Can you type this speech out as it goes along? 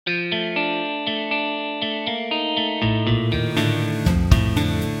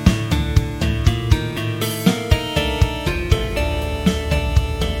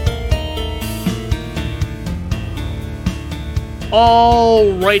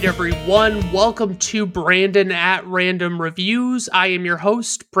All right, everyone. Welcome to Brandon at Random Reviews. I am your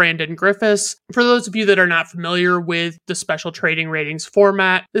host, Brandon Griffiths. For those of you that are not familiar with the special trading ratings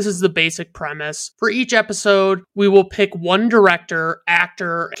format, this is the basic premise. For each episode, we will pick one director,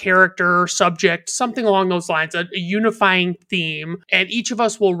 actor, character, subject, something along those lines, a unifying theme, and each of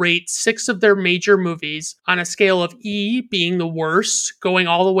us will rate 6 of their major movies on a scale of E being the worst, going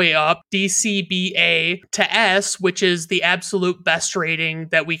all the way up, DCBA to S, which is the absolute best rating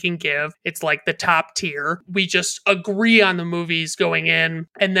that we can give. It's like the top tier. We just agree on the movies going in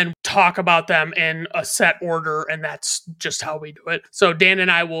and then talk about them in a set order, and that's just how we do it. So Dan and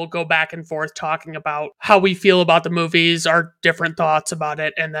I will go back and forth talking about how we feel about the movies, our different thoughts about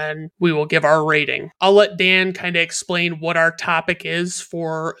it, and then we will give our rating. I'll let Dan kind of explain what our topic is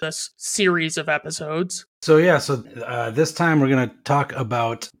for this series of episodes. So this time we're going to talk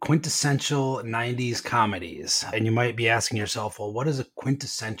about quintessential 90s comedies. And you might be asking yourself, well, what is a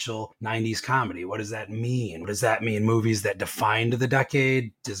quintessential 90s comedy? What does that mean? Does that mean movies that defined the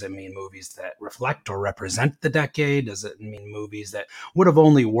decade? Does it mean movies that reflect or represent the decade? Does it mean movies that would have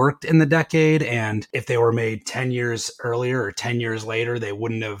only worked in the decade, and if they were made 10 years earlier or 10 years later, they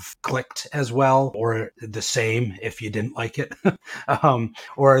wouldn't have clicked as well or the same if you didn't like it?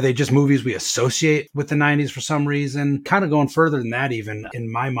 Or are they just movies we associate with the 90s for some reason? Kind of going further than that, even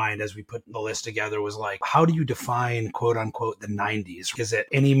in my mind, as we put the list together, was like, how do you define quote unquote the 90s? Is it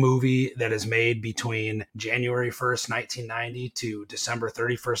any movie that is made between January 1st, 1990 to December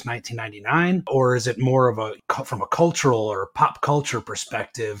 31st, 1999? Or is it more of from a cultural or pop culture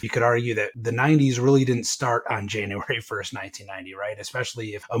perspective? You could argue that the 90s really didn't start on January 1st, 1990, right?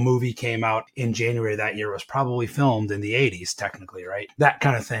 Especially if a movie came out in January that year, was probably filmed in the 80s, technically, right? That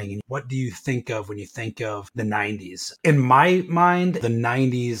kind of thing. And what do you think of when you think of the 90s? In my mind, the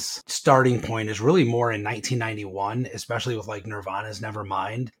 90s starting point is really more in 1991, especially with like Nirvana's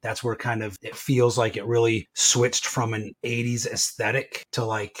Nevermind. That's where kind of it feels like it really switched from an 80s aesthetic to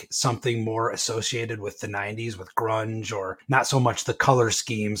like something more associated with the 90s, with grunge, or not so much the color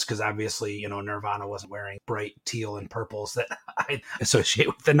schemes, because obviously, you know, Nirvana wasn't wearing bright teal and purples that I associate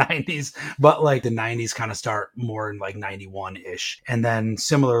with the 90s, but like the 90s kind of start more in like 91-ish. And then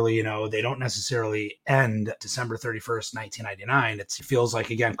similarly, you know, they don't necessarily end December 31st, 1999. It feels like,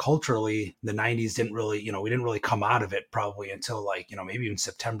 again, culturally, the 90s didn't really, you know, we didn't really come out of it probably until like, you know, maybe even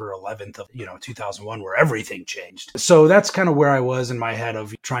September 11th of, you know, 2001, where everything changed. So that's kind of where I was in my head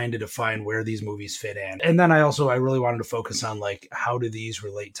of trying to define where these movies fit in. And then I really wanted to focus on like, how do these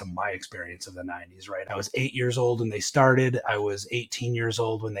relate to my experience of the 90s, right? I was 8 years old when they started. I was 18 years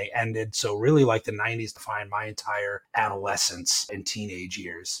old when they ended. So really like the 90s defined my entire adolescence and teenage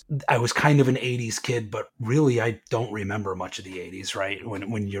years. I was kind of an 80s kid, but really I don't remember much of the 80s, right?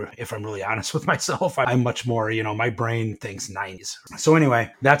 If I'm really honest with myself, I'm much more, you know, my brain thinks 90s. So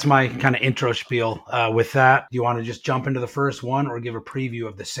anyway, that's my kind of intro spiel. With that, do you want to just jump into the first one or give a preview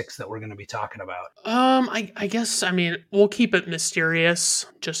of the 6 that we're going to be talking about? I guess, I mean, we'll keep it mysterious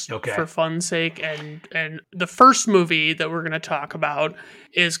just for fun's sake. And the first movie that we're going to talk about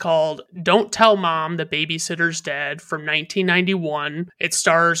is called Don't Tell Mom the Babysitter's Dead from 1991. It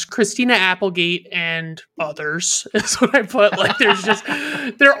stars Christina Applegate and others, is what I put. Like,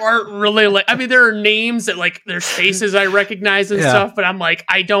 there aren't really, like, I mean, there are names that, like, there's faces I recognize and stuff, but I'm like,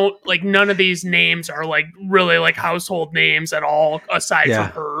 I don't, like, none of these names are, like, really, like, household names at all, aside from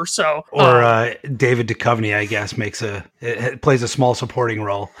her, so. Or David Duchovny, I guess, it plays a small supporting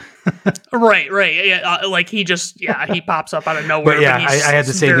role. Right. Yeah, like he pops up out of nowhere. But yeah, I had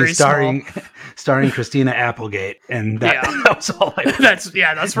to say he's starring Christina Applegate, and that was all I. That's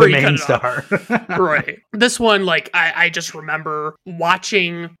where the main star. Right. This one, like I just remember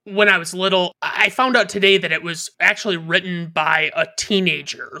watching when I was little. I found out today that it was actually written by a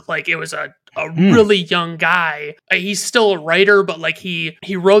teenager. Like it was a really young guy. He's still a writer, but like he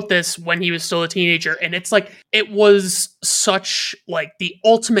wrote this when he was still a teenager, and it's like it was such like the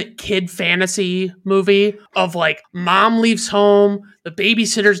ultimate kid fantasy movie of like mom leaves home, the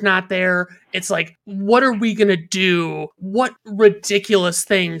babysitter's not there. It's like, what are we gonna do? What ridiculous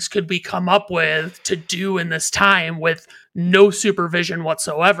things could we come up with to do in this time with no supervision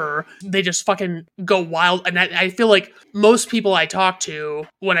whatsoever. They just fucking go wild. And I feel like most people I talk to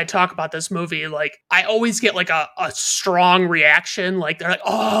when I talk about this movie, like I always get like a strong reaction. Like they're like,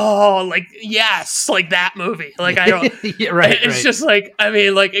 oh, like yes, like that movie. Like I don't, yeah, right. It's just like, I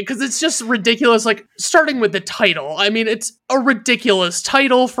mean, like, because it's just ridiculous. Like starting with the title. I mean, it's a ridiculous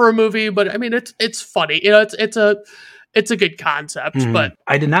title for a movie, but I mean, it's funny. You know, it's a good concept, but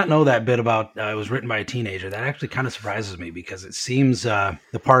I did not know that bit about it was written by a teenager. That actually kind of surprises me because it seems the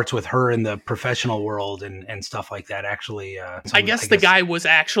parts with her in the professional world and stuff like that actually. I guess the guy was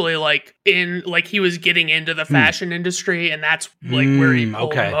actually like he was getting into the fashion industry, and that's like where he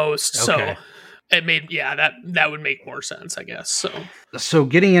pulled most. So it made that would make more sense, I guess. So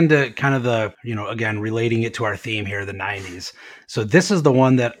getting into kind of the, again, relating it to our theme here, the 90s. So this is the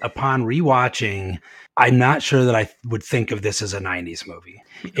one that upon rewatching, I'm not sure that I would think of this as a 90s movie.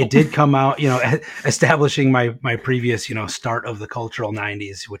 It did come out, establishing my previous, start of the cultural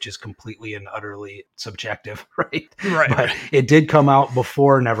 90s, which is completely and utterly subjective, right? Right. But it did come out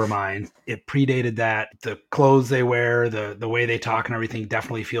before Nevermind. It predated that. The clothes they wear, the way they talk and everything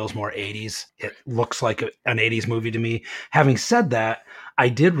definitely feels more 80s. It looks like an 80s movie to me. Having said that, I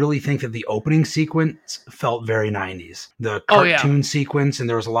did really think that the opening sequence felt very 90s. The cartoon sequence, and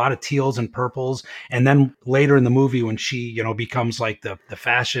there was a lot of teals and purples. And then later in the movie, when she, becomes like the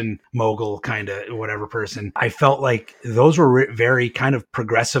fashion mogul kind of whatever person, I felt like those were very kind of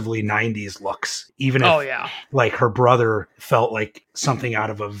progressively 90s looks. Even if like her brother felt like something out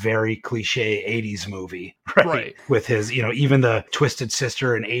of a very cliche 80s movie, right? With his, even the Twisted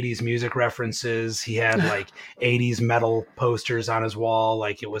Sister and 80s music references. He had like 80s metal posters on his wall.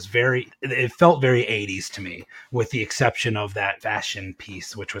 Like it felt very 80s to me, with the exception of that fashion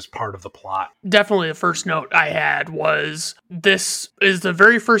piece, which was part of the plot. Definitely the first note I had was, this is the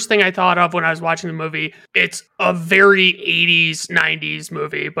very first thing I thought of when I was watching the movie. It's a very 80s, 90s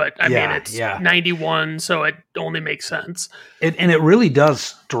movie, but I mean, it's 91, so it only makes sense. And it really does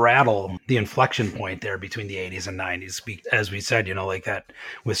straddle the inflection point there between the 80s and 90s. As we said, like that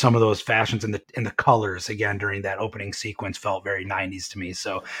with some of those fashions and the colors, again, during that opening sequence felt very 90s to me.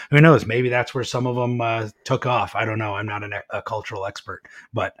 So who knows? Maybe that's where some of them took off. I don't know. I'm not a cultural expert,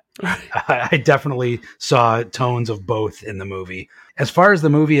 but I definitely saw tones of both in the movie. As far as the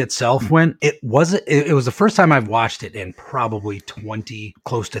movie itself went, it was the first time I've watched it in probably 20,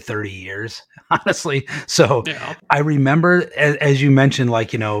 close to 30 years, honestly. So I remember, as you mentioned,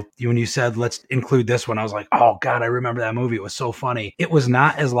 like, when you said, let's include this one, I was like, oh God, I remember that movie. It was so funny. It was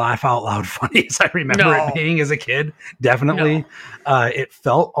not as laugh out loud funny as I remember it being as a kid. Definitely. It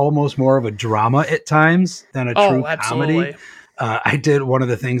felt almost more of a drama at times than a true comedy. I did one of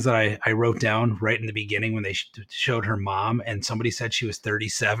the things that I wrote down right in the beginning when they showed her mom, and somebody said she was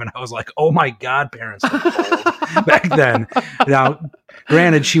 37. I was like, oh my God, parents were old back then. Now,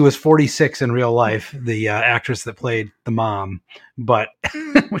 granted, she was 46 in real life, the actress that played the mom. But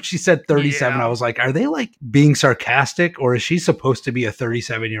when she said 37, I was like, are they like being sarcastic, or is she supposed to be a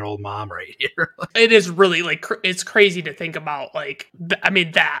 37-year-old mom right here? It is really like, it's crazy to think about. Like, I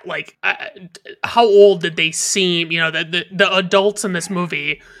mean, that like, how old did they seem? The adults in this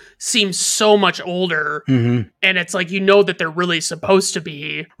movie seem so much older, and it's like, that they're really supposed to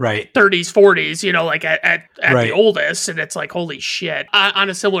be 30s, 40s, like at the oldest, and it's like, holy shit. On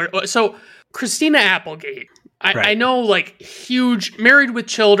a similar, so Christina Applegate, I know, like, huge, Married with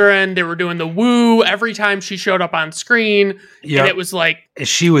Children, they were doing the woo every time she showed up on screen, and it was like,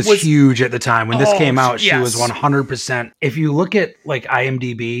 she was huge at the time when this came out. She was 100%. If you look at like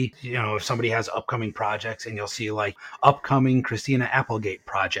IMDb, if somebody has upcoming projects, and you'll see like upcoming Christina Applegate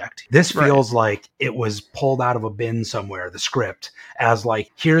project, this feels like it was pulled out of a bin somewhere, the script, as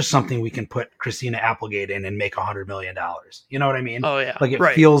like, here's something we can put Christina Applegate in and make $100 million. You know what I mean? Oh yeah. Like it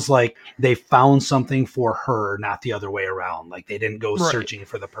feels like they found something for her, not the other way around. Like they didn't go searching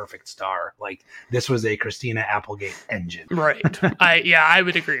for the perfect star. Like this was a Christina Applegate engine. Right. I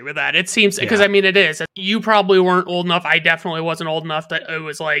would agree with that. It seems, because I mean, it is. You probably weren't old enough. I definitely wasn't old enough that it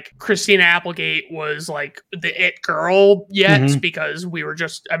was like Christina Applegate was like the it girl yet, because we were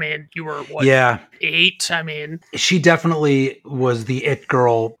just, I mean, you were what? 8? I mean, she definitely was the it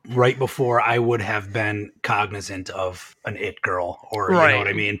girl right before I would have been cognizant of an it girl, or you know what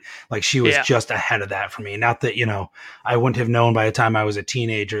I mean? Like she was just ahead of that for me. Not that, I wouldn't have known by the time I was a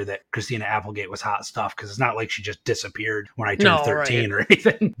teenager that Christina Applegate was hot stuff, because it's not like she just disappeared when I turned 13 or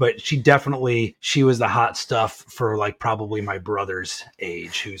anything. But she was the hot stuff for like probably my brother's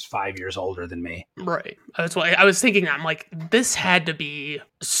age, who's 5 years older than me. Right. That's why I was thinking, I'm like, this had to be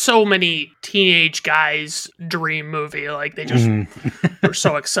so many teenage guys' dream movie. Like they just were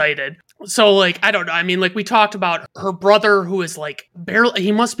so excited. So, like, I don't know. I mean, like, we talked about her brother, who is, like,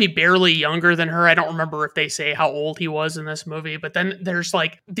 he must be barely younger than her. I don't remember if they say how old he was in this movie, but then there's,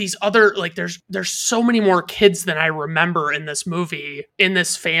 like, these other, like, there's so many more kids than I remember in this movie, in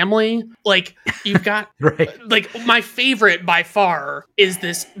this family. Like, you've got, Right. like, my favorite by far is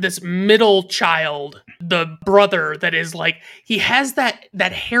this middle child, the brother that is, like, he has that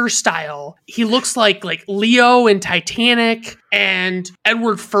hairstyle. He looks like Leo in Titanic and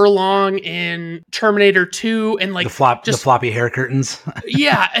Edward Furlong in Terminator 2, and like the floppy hair curtains.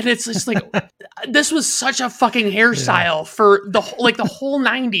 Yeah, and it's just like, this was such a fucking hairstyle for the whole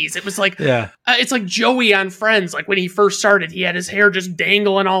 90s. It was like, it's like Joey on Friends. Like, when he first started, he had his hair just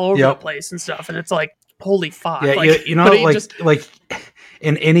dangling all over the place and stuff, and it's like, holy fuck. Yeah, like, you know, like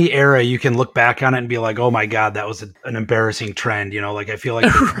in any era, you can look back on it and be like, oh my God, that was an embarrassing trend. You know, like I feel like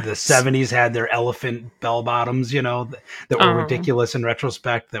the 70s had their elephant bell bottoms, you know, that were ridiculous in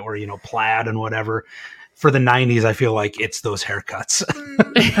retrospect, that were, you know, plaid and whatever. For the 90s, I feel like it's those haircuts.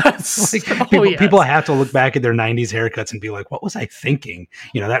 Yes. Like, people have to look back at their 90s haircuts and be like, what was I thinking?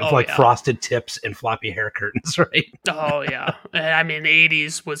 You know, that frosted tips and floppy hair curtains, right? Oh, yeah. I mean, the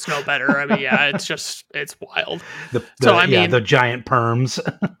 80s was no better. I mean, yeah, it's wild. The giant perms.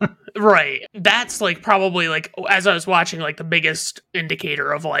 Right. That's like probably like, as I was watching, like the biggest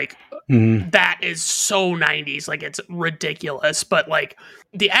indicator of like, that is so 90s. Like, it's ridiculous. But like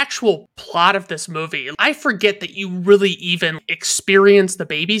the actual plot of this movie, I forget that you really even experienced the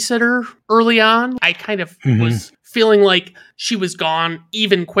babysitter early on. I kind of was feeling like she was gone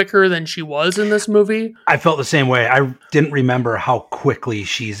even quicker than she was in this movie. I felt the same way. I didn't remember how quickly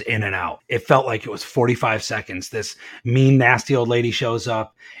she's in and out. It felt like it was 45 seconds. This mean, nasty old lady shows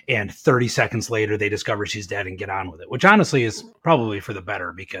up, and 30 seconds later, they discover she's dead and get on with it, which honestly is probably for the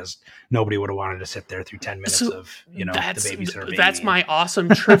better, because nobody would have wanted to sit there through 10 minutes of, you know, the babysitter. That's my awesome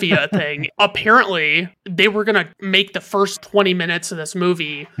trivia thing. Apparently, they were going to make the first 20 minutes of this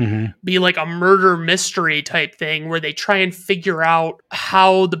movie be like a murder mystery type thing, where they try and figure out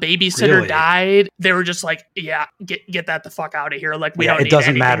how the babysitter died. They were just like, yeah, get that the fuck out of here. Like, we don't need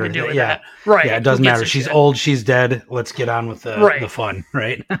anything to do with that. Right. Yeah, it doesn't matter. She's old. She's dead. Let's get on with the fun,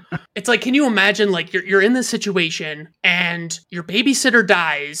 right? It's like, can you imagine, like, you're in this situation and your babysitter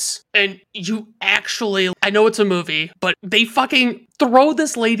dies, and you actually, I know it's a movie, but they fucking throw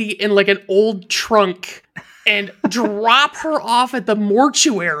this lady in like an old trunk and drop her off at the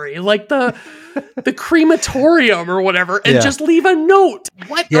mortuary, like the crematorium or whatever, and just leave a note.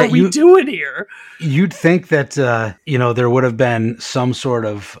 What are we doing here? You'd think that, you know, there would have been some sort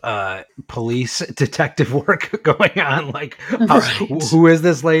of police detective work going on. Like, who is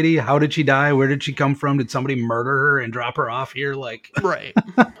this lady? How did she die? Where did she come from? Did somebody murder her and drop her off here? Like,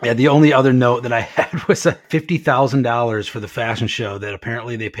 Yeah, the only other note that I had was $50,000 for the fashion show that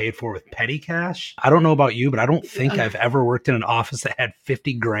apparently they paid for with petty cash. I don't know about you, but I don't think I've ever worked in an office that had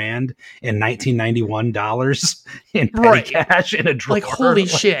 50 grand in 1991 dollars in petty cash in a drawer. Like, holy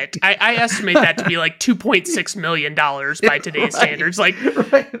shit. I estimate that to be like $2.6 million by today's standards. Like,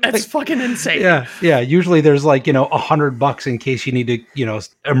 that's fucking insane. Yeah. Usually there's like, you know, $100 in case you need to, you know,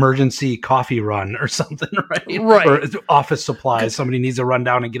 emergency coffee run or something, right? Or office supplies. Somebody needs to run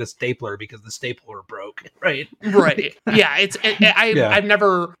down and get a stapler because the stapler broke, right? Yeah.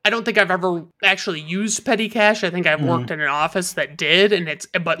 I don't think I've ever actually used petty cash. I think I've worked in an office that did,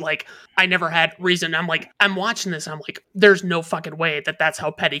 but like, I never had reason. I'm watching this. I'm like, there's no fucking way that's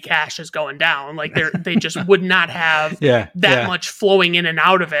how petty cash is going down. Like, they just would not have that much flowing in and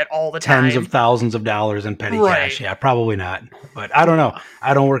out of it all the time. Tens of thousands of dollars in petty cash. Yeah, probably not. But I don't know.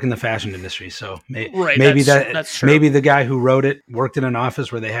 I don't work in the fashion industry, so maybe that's true. Maybe the guy who wrote it worked in an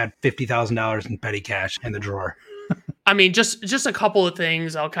office where they had $50,000 in petty cash in the drawer. I mean, just a couple of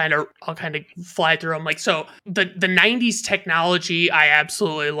things. I'll kind of fly through them. Like, so the 90s technology I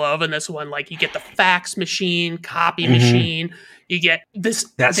absolutely love in this one. Like, you get the fax machine, copy machine. You get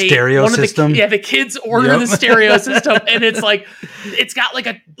that stereo system. The kids order the stereo system, and it's like, it's got like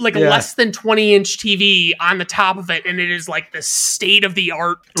a less than 20-inch TV on the top of it, and it is like the state of the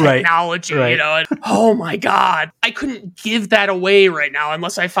art technology, you know. And, oh my God, I couldn't give that away right now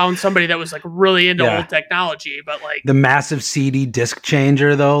unless I found somebody that was like really into old technology. But like the massive CD disc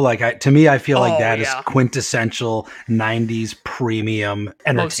changer, though, like to me, I feel like that is quintessential 90s premium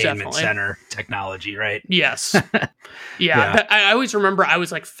entertainment center technology, right? Yes. Yeah. I always remember I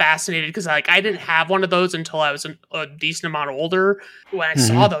was like fascinated because I didn't have one of those until I was a decent amount older. When I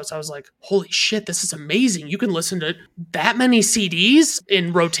saw those, I was like, holy shit, this is amazing. You can listen to that many CDs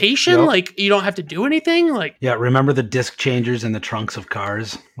in rotation. Yep. Like, you don't have to do anything. Like, yeah, remember the disc changers in the trunks of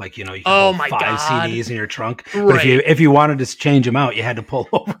cars? Like, you can Oh hold my 5 God. CDs in your trunk. But Right. if you wanted to change them out, you had to pull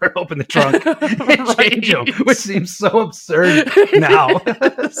over and open the trunk and change them, which seems so absurd now.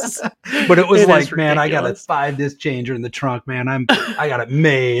 But it was like, man, I got a 5 disc changer in the trunk, man. I got it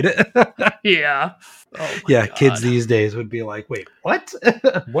made. Yeah. Oh my Yeah, God. kids these days would be like, wait, what?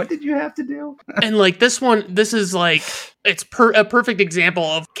 What did you have to do? And like this is like, it's a perfect example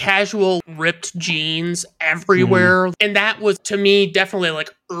of casual ripped jeans everywhere. And that was, to me, definitely like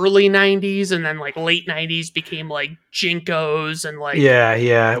early 90s, and then like late 90s became like Jinkos and like yeah.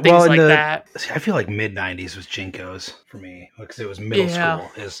 things Well, like that. I feel like mid 90s was Jinkos for me because it was middle Yeah.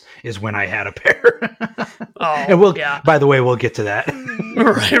 school is when I had a pair. Oh, And yeah. by the way, we'll get to that.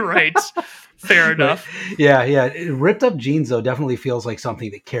 Right. Fair enough. Yeah. Ripped up jeans, though, definitely feels like something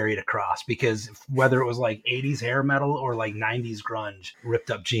that carried across, because whether it was like 80s hair metal or like 90s grunge,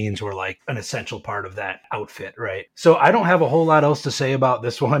 ripped up jeans were like an essential part of that outfit, right? So I don't have a whole lot else to say about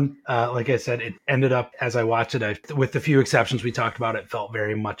this one. Like I said, it ended up, as I watched it, with the few exceptions we talked about, it felt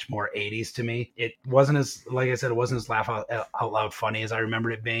very much more 80s to me. It wasn't as, like I said, it wasn't as laugh out loud funny as I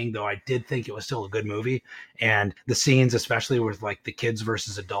remembered it being, though I did think it was still a good movie. And the scenes, especially with like the kids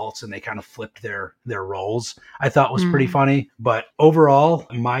versus adults, and they kind of flipped their roles, I thought was pretty funny. But overall,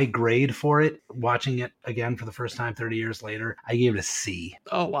 my grade for it, watching it again for the first time 30 years later, I gave it a C.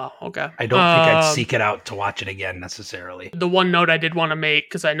 Oh, wow. Okay. I don't think I'd seek it out to watch it again necessarily. The one note I did want to make,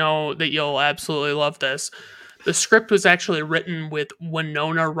 because I know that you'll absolutely love this, the script was actually written with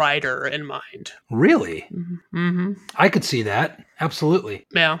Winona Ryder in mind. Really? Mm-hmm. I could see that. Absolutely.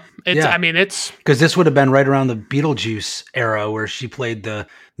 Yeah. I mean, it's... Because this would have been right around the Beetlejuice era where she played the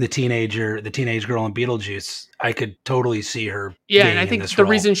teenage girl in Beetlejuice. I could totally see her. Yeah, and I think the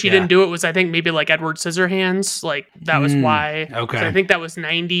reason she didn't do it was, I think, maybe like Edward Scissorhands. Like, that was why. Okay. So I think that was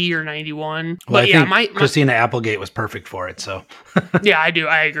 90 or 91. Well, but I yeah, think Christina Applegate was perfect for it, so. Yeah, I do.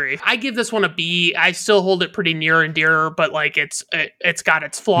 I agree. I give this one a B. I still hold it pretty near and dear, but like it's got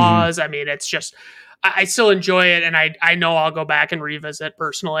its flaws. I mean, it's just... I still enjoy it, and I know I'll go back and revisit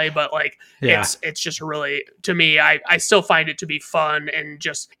personally, but like it's just really, to me, I still find it to be fun, and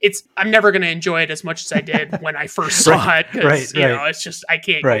just I'm never going to enjoy it as much as I did when I first saw it, because you know, it's just I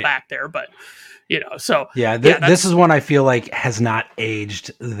can't go back there, but so this is one I feel like has not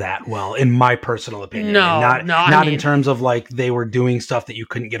aged that well, in my personal opinion. Not in terms of like they were doing stuff that you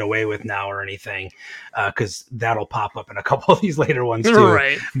couldn't get away with now or anything, because that'll pop up in a couple of these later ones too.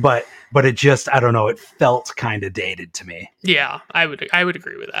 Right. But it just, I don't know, it felt kind of dated to me. Yeah, I would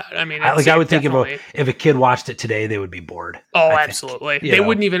agree with that. I mean, I would think if a kid watched it today, they would be bored. Oh, absolutely. They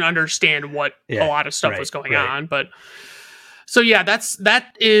wouldn't even understand what a lot of stuff was going on, but. So yeah, that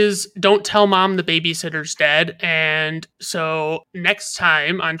is Don't Tell Mom the Babysitter's Dead. And so next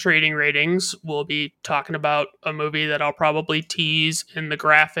time on Trading Ratings, we'll be talking about a movie that I'll probably tease in the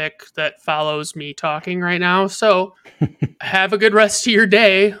graphic that follows me talking right now. So have a good rest of your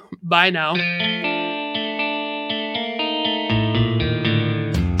day. Bye now.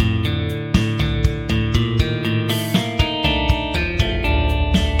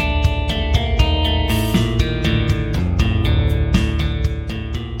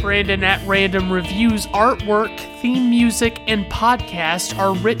 Brandon at Random Reviews artwork, theme music, and podcast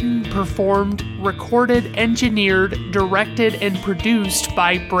are written, performed, recorded, engineered, directed, and produced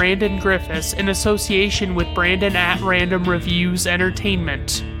by Brandon Griffiths in association with Brandon at Random Reviews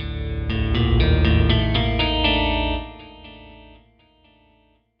Entertainment.